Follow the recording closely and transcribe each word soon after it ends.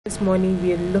This morning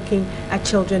we are looking at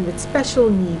children with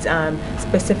special needs,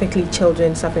 specifically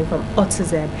children suffering from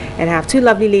autism. And I have two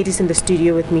lovely ladies in the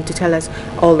studio with me to tell us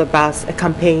all about a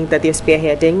campaign that they're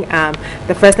spearheading.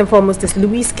 The first and foremost is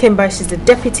Louise Kimber. She's the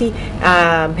deputy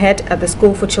head at the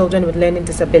School for Children with Learning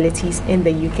Disabilities in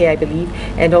the UK, I believe.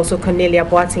 And also Cornelia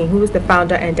Boateng, who is the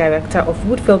founder and director of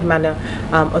Woodfield Manor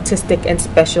Autistic and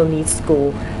Special Needs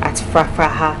School at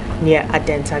Frafraha near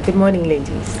Adenta. Good morning,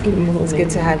 ladies. Good morning. It's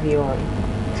good to have you on.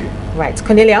 Right,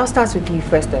 Cornelia, I'll start with you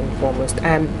first and foremost.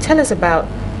 Tell us about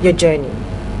your journey.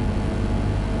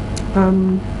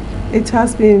 It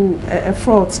has been a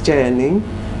fraught journey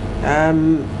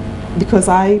because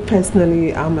I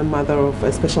personally am a mother of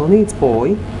a special needs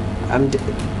boy,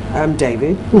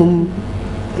 David, whom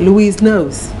Louise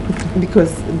knows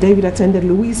because David attended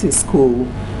Louise's school.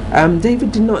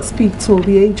 David did not speak till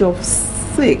the age of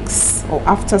 6 or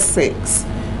after 6.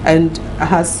 And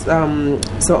has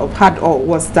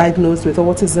was diagnosed with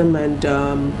autism and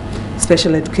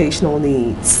special educational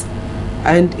needs.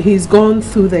 And he's gone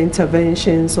through the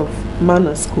interventions of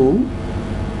Manor School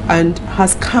and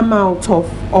has come out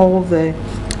of all the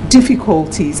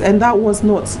difficulties. And that was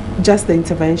not just the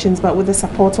interventions, but with the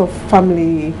support of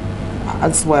family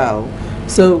as well.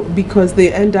 So because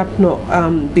they end up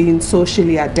not being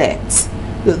socially adept.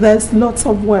 There's lots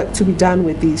of work to be done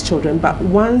with these children, but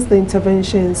once the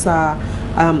interventions are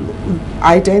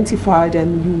identified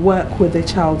and you work with the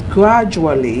child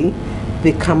gradually,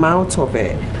 they come out of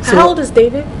it. So how old is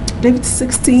David? David's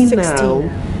 16 now.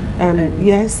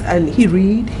 Yes, and he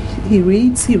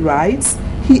reads, he writes,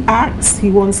 he acts. He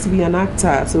wants to be an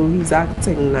actor, so he's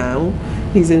acting now.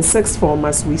 He's in 6th form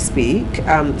as we speak,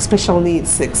 special needs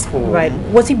 6th form. Right.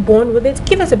 Was he born with it?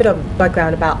 Give us a bit of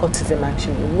background about autism,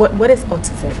 actually. What is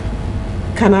autism?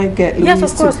 Can I get Louise Yes,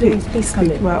 of course, to please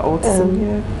speak about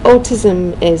autism?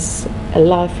 Autism is a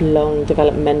lifelong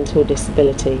developmental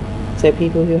disability. So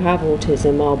people who have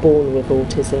autism are born with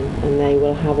autism and they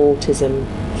will have autism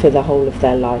for the whole of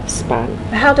their lifespan.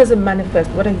 How does it manifest?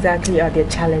 What exactly are their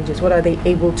challenges? What are they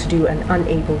able to do and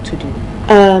unable to do?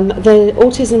 The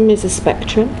autism is a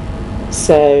spectrum,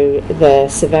 so the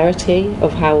severity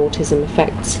of how autism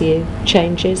affects you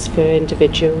changes for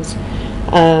individuals,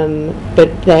 but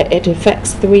it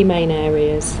affects 3 main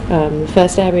areas. The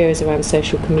first area is around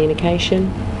social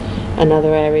communication,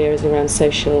 another area is around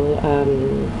social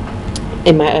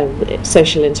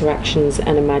interactions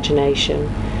and imagination.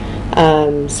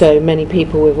 So many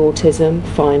people with autism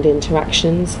find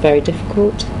interactions very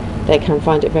difficult. They can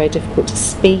find it very difficult to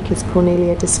speak, as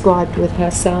Cornelia described with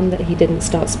her son, that he didn't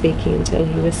start speaking until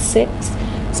he was 6.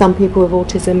 Some people with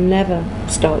autism never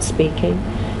start speaking.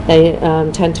 They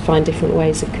tend to find different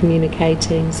ways of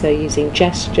communicating, so using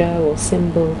gesture or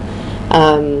symbol.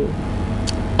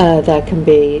 There can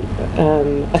be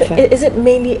Is it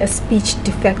mainly a speech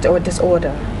defect or a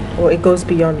disorder? Or it goes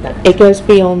beyond that? It goes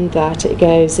beyond that. It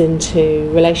goes into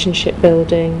relationship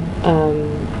building,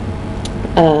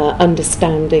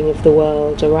 understanding of the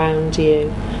world around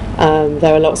you.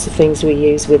 There are lots of things we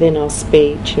use within our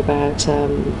speech about,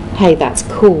 hey, that's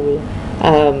cool.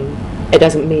 It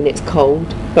doesn't mean it's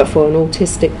cold, but for an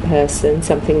autistic person,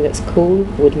 something that's cool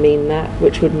would mean that,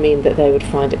 which would mean that they would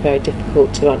find it very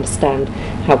difficult to understand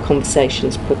how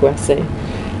conversation's progressing.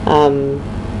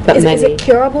 Is it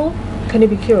curable? Can it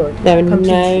be cured? There are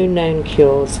no known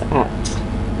cures at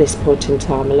this point in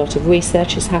time. A lot of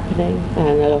research is happening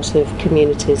and a lot of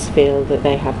communities feel that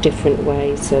they have different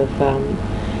ways of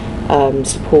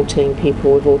supporting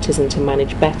people with autism to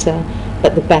manage better,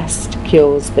 but the best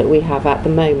cures that we have at the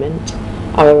moment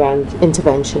are around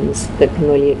interventions that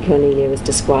Cornelia was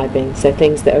describing, so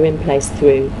things that are in place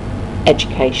through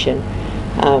education,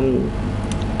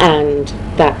 and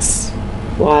that's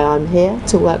why I'm here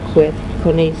to work with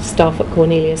staff at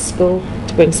Cornelia's school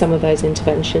to bring some of those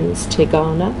interventions to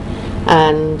Ghana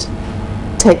and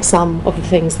take some of the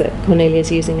things that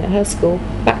Cornelia's using at her school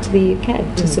back to the UK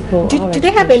to support our Do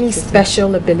they have any system.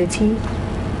 special ability?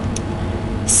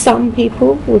 Some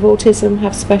people with autism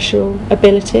have special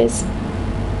abilities,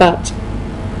 but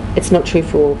it's not true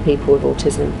for all people with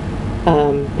autism.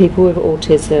 People with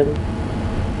autism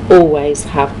always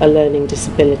have a learning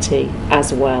disability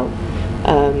as well.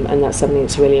 And that's something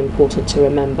that's really important to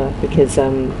remember because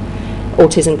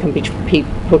autism can be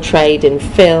portrayed in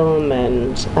film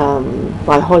and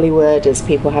by Hollywood as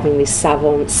people having these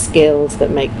savant skills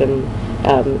that make them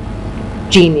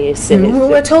genius in it. We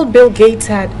were told Bill Gates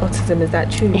had autism. Is that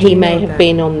true? He may have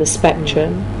been on the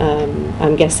spectrum.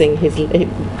 I'm guessing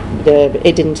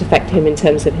it didn't affect him in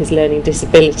terms of his learning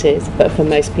disabilities, but for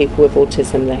most people with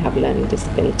autism, they have learning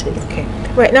disabilities. Okay.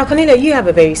 Right. Now, Cornelia, you have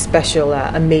a very special,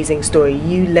 amazing story.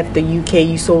 You left the UK,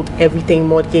 you sold everything,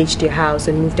 mortgaged your house,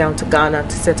 and moved down to Ghana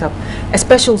to set up a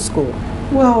special school.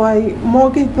 Well, I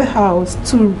mortgaged the house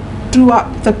to do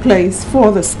up the place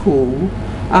for the school,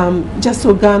 just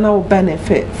so Ghana will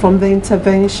benefit from the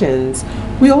interventions.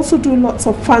 We also do lots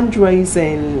of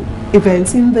fundraising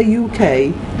events in the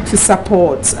UK to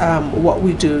support what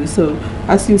we do. So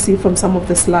as you see from some of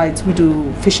the slides, we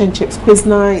do fish and chips quiz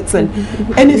nights and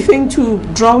anything to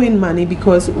draw in money,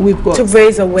 because we've got to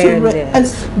raise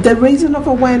awareness. And the raising of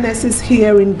awareness is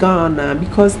here in Ghana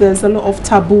because there's a lot of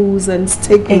taboos and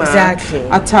stigma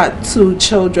attached to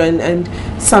children, and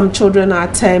some children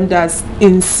are termed as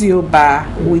insuba,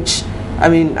 which I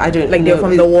don't like know. They're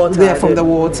from the water. They're from the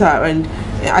water, and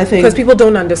I think because people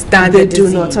don't understand they the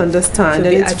disease. do not understand, So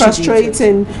and it's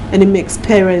frustrating, and it makes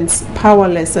parents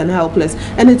powerless and helpless.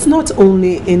 And it's not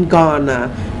only in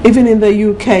Ghana, even in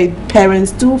the UK,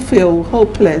 parents do feel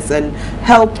hopeless and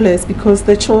helpless because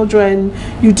the children,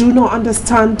 you do not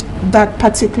understand that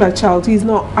particular child. He's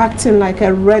not acting like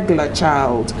a regular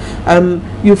child.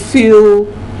 You feel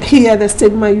here the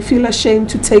stigma, you feel ashamed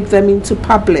to take them into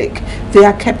public. They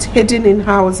are kept hidden in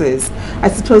houses. I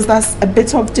suppose that's a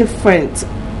bit of different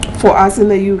for us in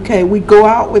the UK. We go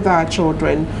out with our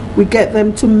children, we get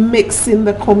them to mix in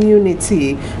the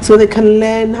community so they can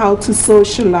learn how to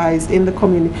socialize in the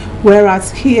community,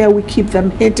 whereas here we keep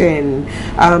them hidden,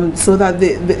 so that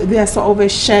they are sort of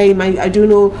ashamed. I do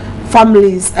know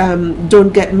families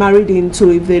don't get married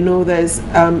into if they know there's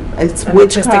it's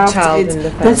witchcraft.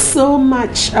 There's so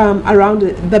much around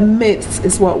it. The myths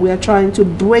is what we are trying to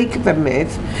break. The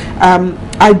myth. I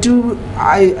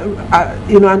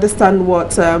understand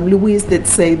what Louise did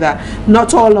say, that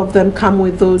not all of them come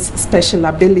with those special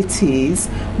abilities,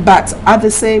 but at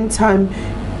the same time,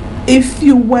 if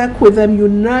you work with them, you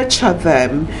nurture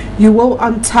them, you will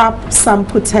untap some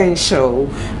potential,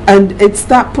 and it's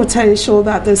that potential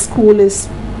that the school is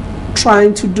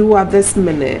trying to do at this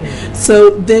minute. So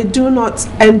they do not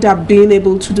end up being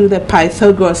able to do the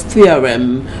Pythagoras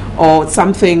theorem or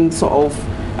something sort of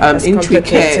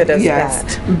intricate,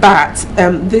 yes, but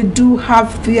they do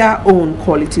have their own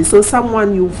quality. So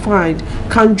someone you find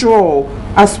can draw.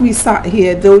 As we sat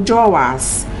here, they'll draw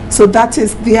us. So that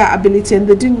is their ability, and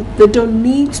they don't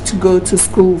need to go to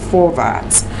school for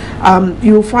that.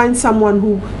 You'll find someone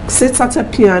who sits at a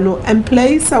piano and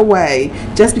plays away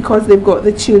just because they've got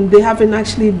the tune. They haven't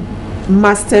actually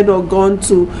mastered or gone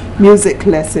to music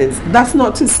lessons. That's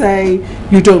not to say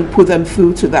you don't put them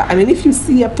through to that. If you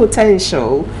see a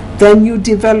potential, then you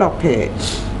develop it.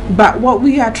 But what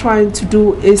we are trying to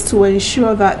do is to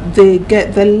ensure that they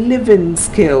get the living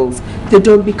skills. They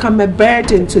don't become a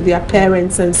burden to their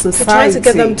parents and society. We're trying to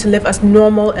get them to live as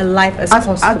normal a life as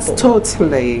possible.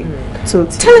 Totally.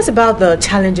 Tell us about the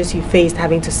challenges you faced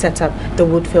having to set up the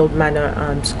Woodfield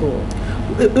Manor School.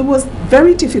 It was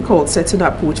very difficult setting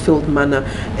up Woodfield Manor.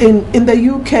 In the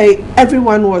UK,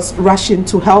 everyone was rushing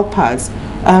to help us.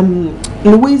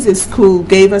 Louise's school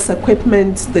gave us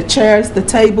equipment, the chairs, the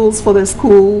tables for the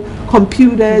school,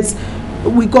 computers.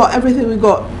 We got everything. We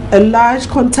got a large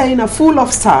container full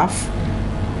of stuff.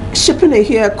 Shipping it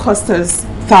here cost us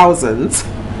thousands.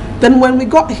 Then when we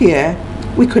got here,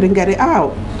 we couldn't get it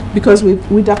out because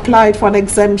we'd applied for an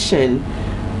exemption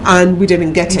and we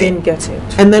didn't get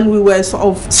it. And then we were sort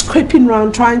of scraping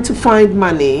around trying to find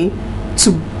money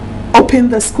to open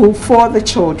the school for the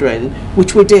children,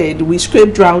 which we did. We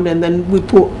scraped around and then we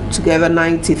put together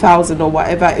 90,000 or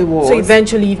whatever it was. So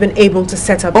eventually you've been able to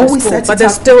set up the school, but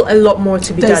there's still a lot more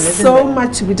to be done, isn't there? There's so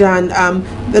much to be done.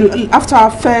 After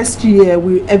our first year,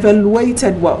 we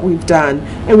evaluated what we've done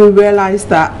and we realized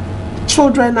that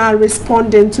children are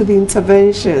responding to the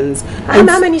interventions. And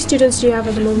how many students do you have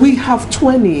at the moment? We have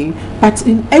 20, but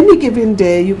in any given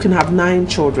day you can have 9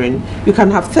 children, you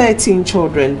can have 13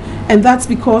 children, and that's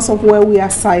because of where we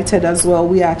are sited as well.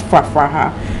 We are at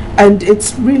Fafaha, and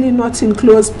it's really not in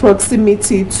close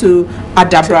proximity to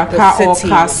Adabraka or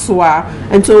Kaswa,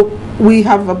 and so we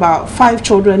have about 5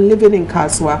 children living in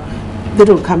Kaswa. They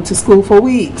don't come to school for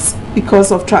weeks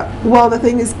because of the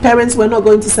thing is, parents were not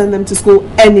going to send them to school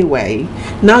anyway.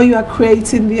 Now you are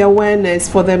creating the awareness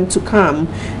for them to come.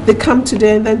 They come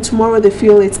today and then tomorrow they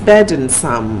feel it's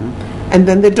burdensome, and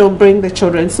then they don't bring the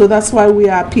children. So that's why we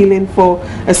are appealing for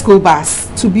a school bus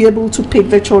to be able to pick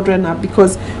the children up,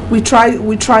 because we're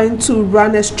trying to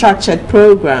run a structured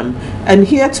program, and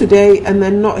here today and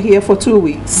then not here for 2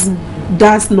 weeks.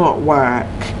 does not work.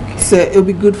 So it'll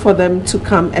be good for them to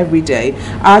come every day.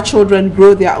 Our children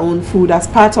grow their own food. As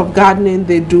part of gardening,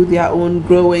 they do their own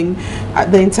growing.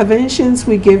 The interventions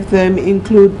we give them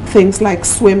include things like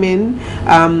swimming.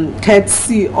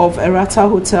 Courtesy of Erata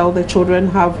Hotel, the children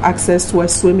have access to a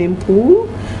swimming pool,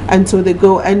 and so they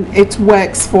go, and it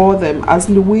works for them,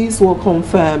 as Louise will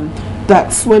confirm.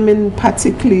 That swimming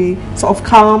particularly sort of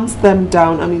calms them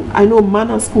down. I mean, I know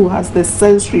Manor School has the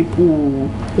sensory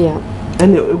pool. Yeah.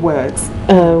 And it works.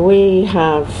 We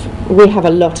have a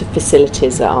lot of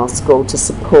facilities at our school to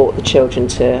support the children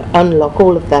to unlock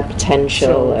all of their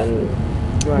potential and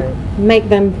make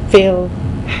them feel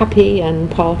happy and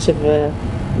part of a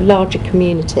larger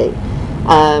community,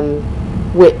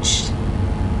 which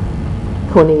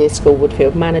Cornelia School,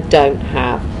 Woodfield Manor don't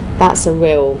have. That's a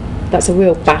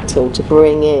real battle to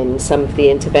bring in some of the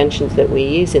interventions that we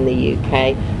use in the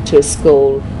UK to a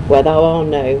school where there are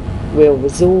no real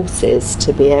resources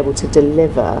to be able to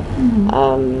deliver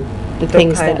the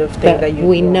things that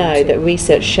we know that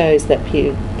research shows that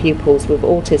pupils with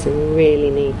autism really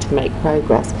need to make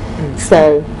progress.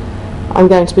 So I'm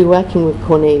going to be working with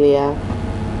Cornelia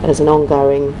as an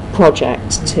ongoing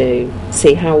project to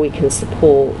see how we can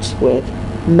support with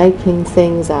making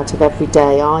things out of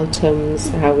everyday items,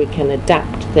 how we can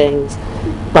adapt things,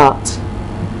 but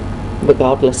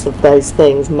regardless of those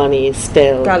things, money is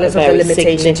still regardless of the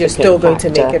limitations, you're still going to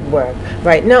make it work.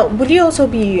 Right. Now, would you also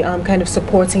be kind of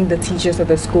supporting the teachers of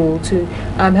the school to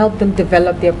help them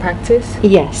develop their practice?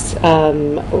 Yes.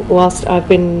 Whilst I've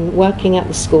been working at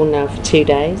the school now for 2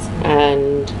 days,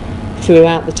 and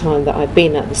throughout the time that I've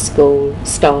been at the school,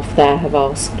 staff there have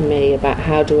asked me about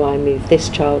how do I move this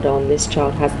child on, this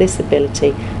child has this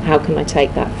ability, how can I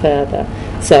take that further?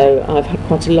 So I've had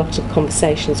quite a lot of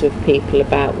conversations with people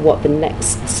about what the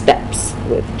next steps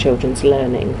with children's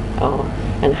learning are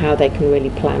and how they can really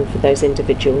plan for those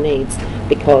individual needs,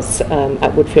 because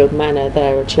at Woodfield Manor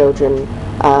there are children,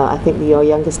 I think your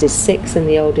youngest is 6 and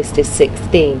the oldest is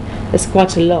 16. There's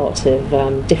quite a lot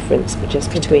of difference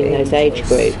just between those age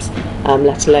groups,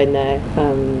 let alone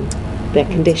their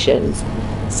conditions.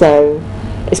 So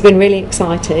it's been really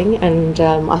exciting, and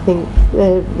I think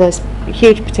there's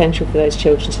huge potential for those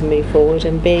children to move forward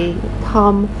and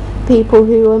become people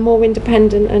who are more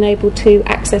independent and able to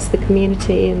access the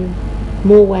community in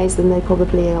more ways than they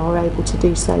probably are able to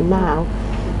do so now.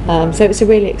 So it's a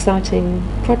really exciting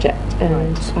project,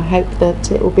 and I hope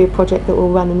that it will be a project that will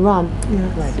run and run.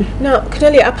 Now,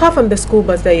 Cornelia, apart from the school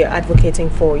bus that you're advocating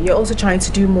for, you're also trying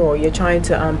to do more. You're trying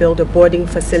to build a boarding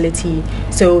facility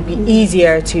so it will be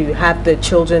easier to have the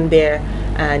children there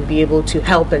and be able to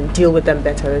help and deal with them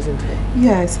better, isn't it?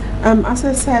 Yes. As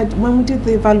I said, when we did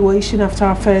the evaluation after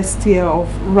our first year of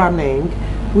running,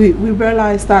 we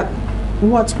realized that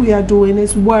what we are doing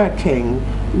is working.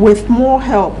 With more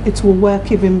help, it will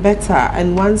work even better.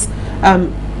 And once,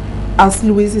 as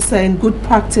Louise is saying, good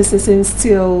practice is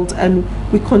instilled and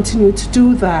we continue to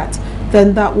do that,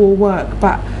 then that will work.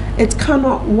 But it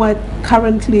cannot work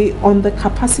currently on the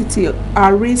capacity,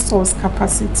 our resource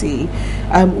capacity.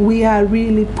 We are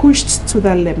really pushed to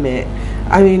the limit.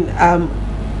 I mean,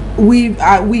 we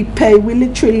pay, we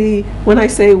literally, when I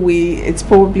say we, it's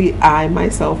probably I,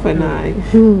 myself and I,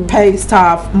 pay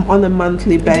staff on a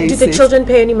monthly basis. Do the children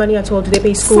pay any money at all? Do they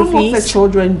pay school fees? Some of the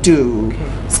children do.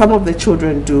 Okay. Some of the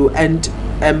children do, and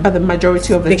but the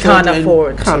majority of the children can't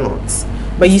afford cannot.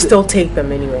 But you still take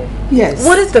them anyway? Yes.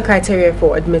 What is the criteria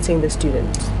for admitting the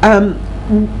students?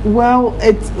 Well,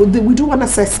 we do an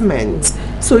assessment.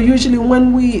 So usually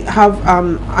when we have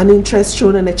an interest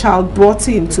shown and a child brought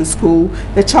into school,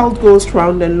 the child goes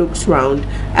round and looks round,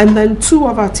 and then 2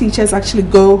 of our teachers actually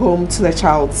go home to the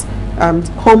child's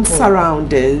home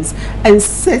surroundings and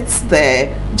sits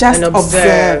there just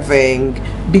observing,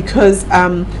 because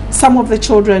some of the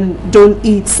children don't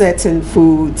eat certain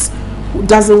foods,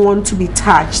 doesn't want to be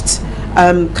touched,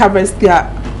 covers their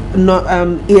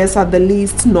ears at the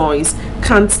least noise,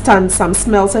 can't stand some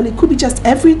smells, and it could be just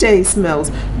everyday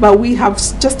smells, but we have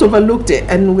just overlooked it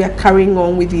and we are carrying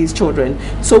on with these children.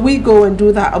 So we go and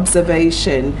do that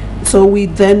observation. So we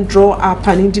then draw up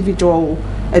an individual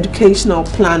educational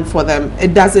plan for them.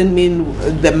 It doesn't mean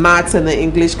the maths and the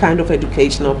English kind of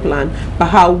educational plan, but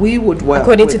how we would work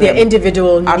according to them. Their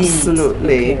individual needs.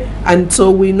 Absolutely. Okay. And so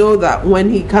we know that when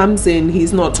he comes in,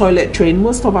 he's not toilet trained.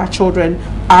 Most of our children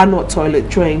are not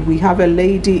toilet trained. We have a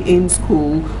lady in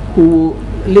school who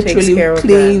literally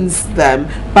cleans them,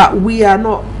 but we are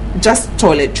not just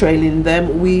toilet training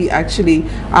them. We actually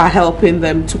are helping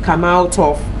them to come out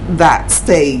of that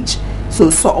stage. So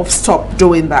sort of stop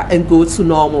doing that and go to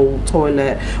normal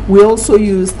toilet. We also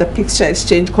use the picture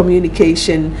exchange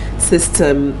communication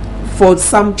system for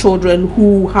some children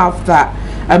who have that.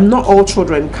 Not all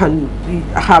children can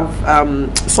have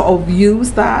sort of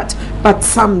use that, but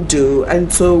some do,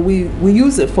 and so we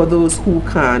use it for those who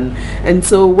can. And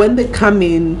so when they come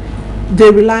in, they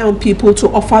rely on people to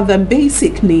offer them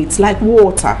basic needs like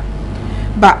water.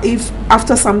 But if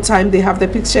after some time they have the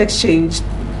picture exchange,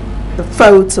 the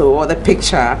photo or the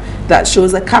picture that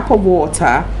shows a cup of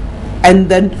water and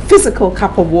then physical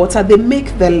cup of water, they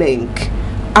make the link.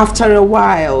 After a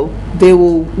while, they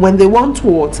will, when they want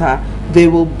water, they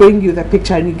will bring you the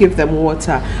picture and you give them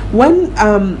water. When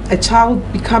a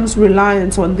child becomes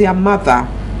reliant on their mother,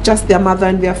 just their mother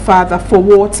and their father for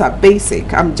water,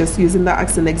 basic, I'm just using that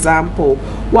as an example,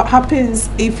 what happens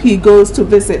if he goes to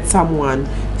visit someone?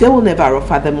 They will never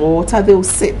offer them water. They'll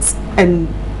sit and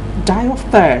die of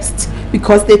thirst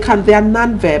because they are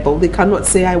non-verbal. They cannot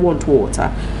say I want water.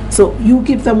 So you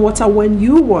give them water when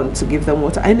you want to give them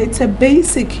water, and it's a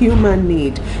basic human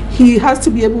need. He has to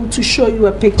be able to show you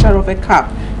a picture of a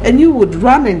cup and you would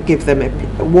run and give them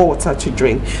water to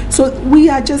drink. So we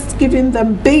are just giving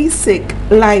them basic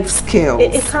life skills.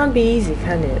 It can't be easy,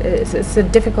 can it? It's a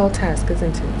difficult task,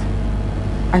 isn't it?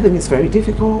 I think it's very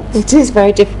difficult. It is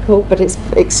very difficult, but it's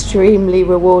extremely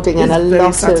rewarding and a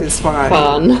lot satisfying.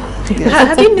 of fun. Yes.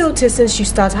 Have you noticed since you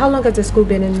started, how long has the school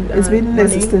been in? It's been in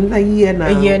existence a year now.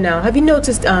 A year now. Have you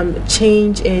noticed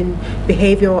change in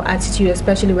behavior or attitude,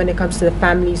 especially when it comes to the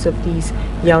families of these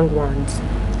young ones,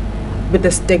 with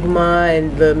the stigma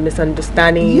and the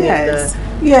misunderstanding? Yes,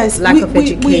 and the yes. lack of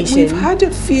education.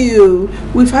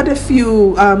 We've had a few.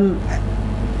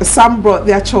 Some brought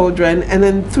their children, and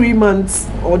then 3 months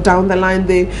or down the line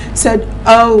they said,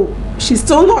 oh, she's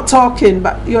still not talking,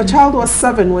 but your child was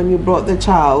 7 when you brought the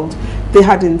child. They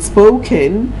hadn't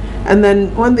spoken, and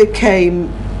then when they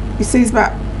came, he says,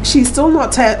 but she's still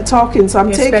not talking, so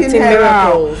I'm taking her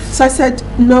miracles out. So I said,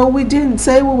 no, we didn't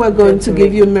say we were going to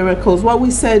give you miracles. What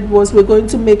we said was we're going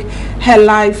to make her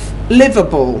life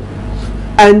livable.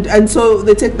 And so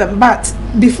they take them. But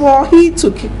before he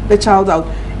took the child out,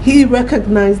 he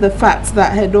recognized the fact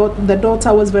that the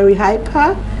daughter was very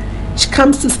hyper. She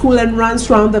comes to school and runs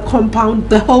around the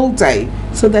compound the whole day.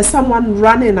 So there's someone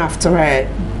running after her,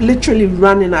 literally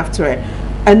running after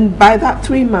her. And by that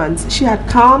 3 months, she had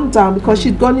calmed down because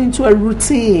she'd gone into a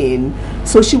routine.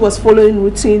 So she was following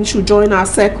routine. She'd join our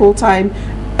circle time.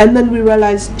 And then we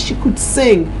realized she could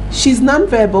sing. She's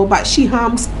non-verbal, but she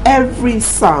hums every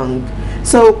song.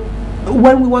 So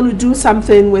when we want to do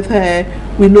something with her,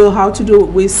 we know how to do it.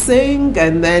 We sing,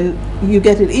 and then you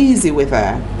get it easy with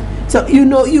her. So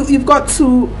you've got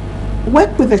to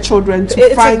work with the children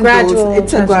to find those.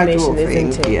 It's a gradual thing,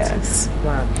 isn't it? Yes.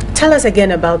 Wow. Tell us again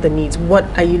about the needs. What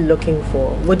are you looking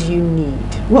for? What do you need?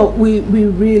 Well, we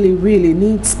really, really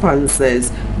need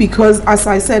sponsors because, as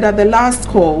I said at the last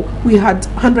call, we had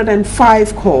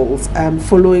 105 calls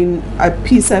following a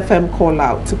Peace FM call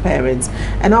out to parents.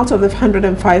 And out of the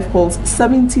 105 calls,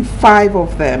 75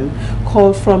 of them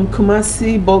called from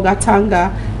Kumasi,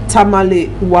 Bolgatanga, Tamale,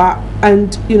 Wa,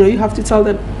 and you have to tell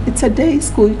them it's a day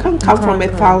school. You can't come from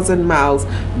 1,000 miles.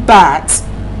 But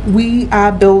we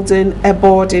are building a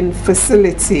boarding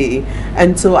facility,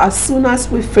 and so as soon as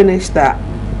we finish that,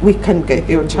 we can get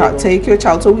your child, take your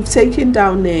child. So we've taken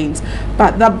down names,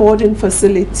 but that boarding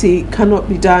facility cannot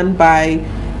be done by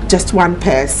just one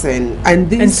person.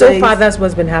 And so far that's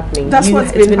what's been happening. That's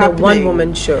what's been happening. A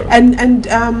one-woman show. And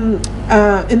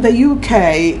in the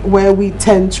UK, where we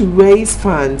tend to raise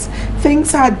funds,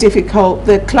 things are difficult.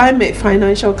 The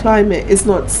financial climate is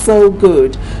not so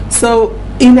good. So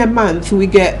in a month, we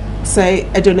get, say,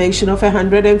 a donation of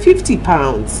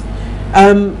 £150.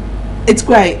 It's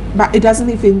great, but it doesn't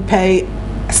even pay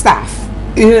staff.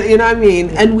 You know what I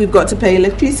mean? And we've got to pay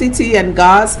electricity and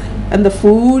gas and the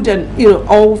food and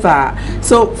all that.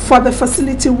 So for the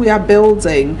facility we are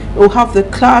building, it will have the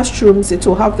classrooms, it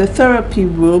will have the therapy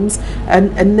rooms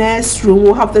and a nurse room.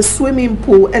 We'll have the swimming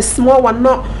pool, a small one,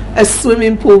 not a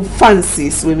swimming pool, fancy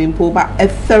swimming pool, but a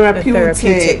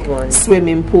therapeutic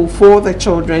swimming pool for the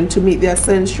children to meet their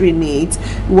sensory needs.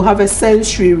 We'll have a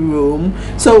sensory room.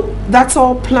 So that's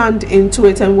all planned into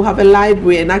it, and we'll have a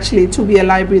library, and actually it will be a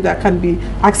library that can be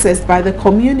accessed by the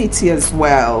community as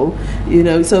well.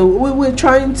 So we're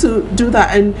trying to do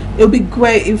that, and it would be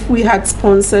great if we had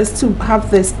sponsors to have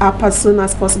this up as soon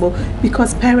as possible,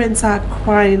 because parents are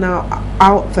crying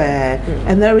out there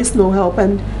and there is no help,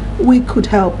 and we could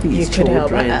help these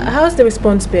children. How's the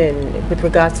response been with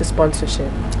regards to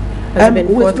sponsorship?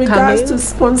 With regards to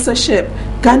sponsorship,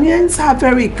 Ghanaians are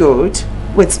very good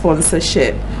with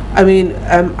sponsorship. I mean,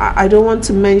 I don't want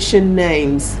to mention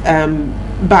names,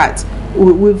 but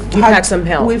we've had some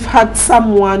help. We've had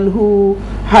someone who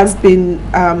has been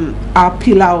our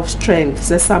pillar of strength,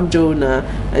 Sam Jonah,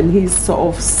 and he's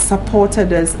sort of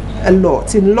supported us a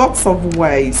lot in lots of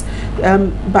ways.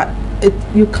 But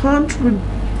you can't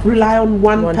rely on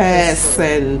one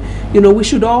person. You know, we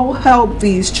should all help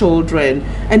these children,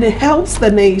 and it helps the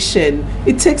nation.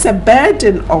 It takes a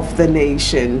burden off the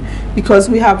nation, because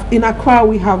we have in Accra,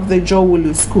 we have the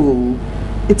Jowulu school.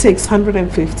 It takes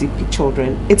 150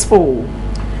 children. It's full.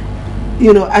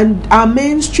 You know, and our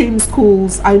mainstream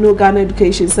schools, I know Ghana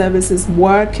Education Services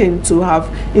working to have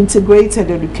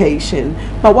integrated education,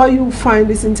 but what you find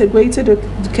is integrated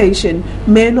education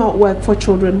may not work for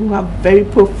children who have very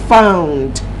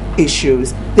profound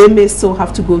issues. They may still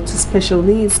have to go to special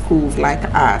needs schools like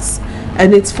us,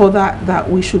 and it's for that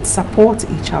we should support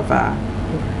each other.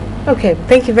 Okay,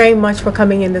 thank you very much for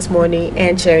coming in this morning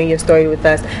and sharing your story with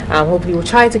us. Hopefully we'll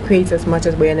try to create as much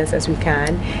awareness as we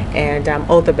can, and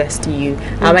all the best to you.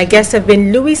 My guests have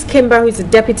been Louise Kimber, who is the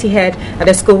Deputy Head at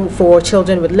the School for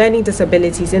Children with Learning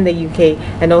Disabilities in the UK,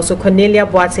 and also Cornelia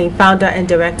Boateng, Founder and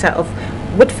Director of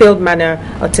Whitfield Manor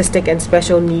Autistic and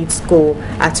Special Needs School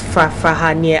at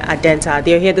Frafaha near Adenta.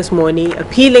 They're here this morning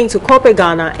appealing to corporate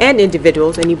Ghana and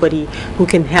individuals, anybody who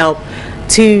can help,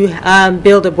 to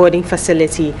build a boarding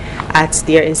facility at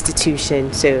their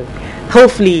institution. So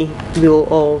hopefully we'll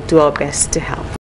all do our best to help.